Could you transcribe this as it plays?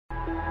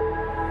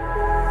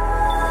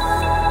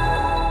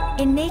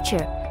In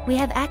nature, we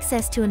have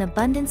access to an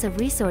abundance of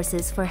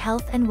resources for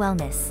health and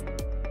wellness.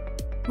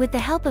 With the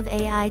help of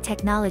AI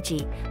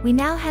technology, we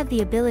now have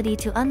the ability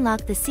to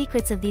unlock the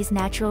secrets of these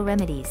natural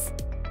remedies.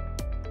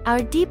 Our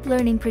deep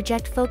learning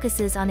project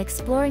focuses on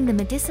exploring the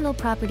medicinal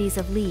properties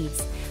of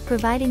leaves,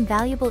 providing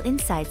valuable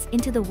insights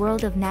into the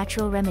world of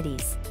natural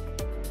remedies.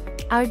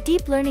 Our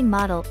deep learning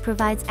model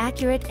provides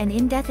accurate and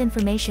in-depth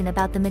information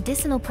about the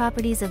medicinal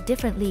properties of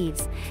different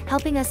leaves,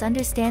 helping us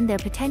understand their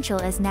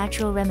potential as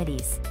natural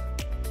remedies.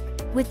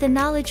 With the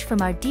knowledge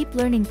from our deep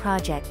learning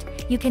project,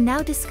 you can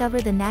now discover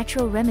the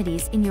natural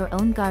remedies in your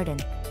own garden.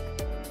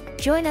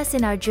 Join us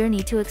in our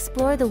journey to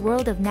explore the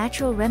world of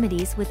natural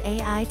remedies with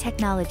AI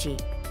technology.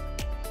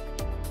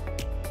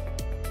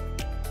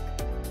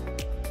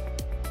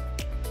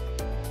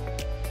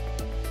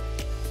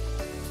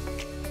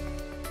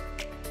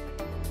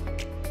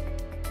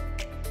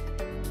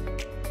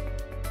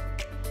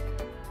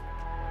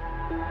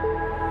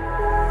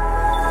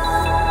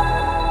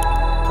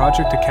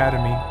 Project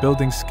Academy,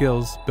 building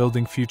skills,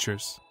 building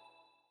futures.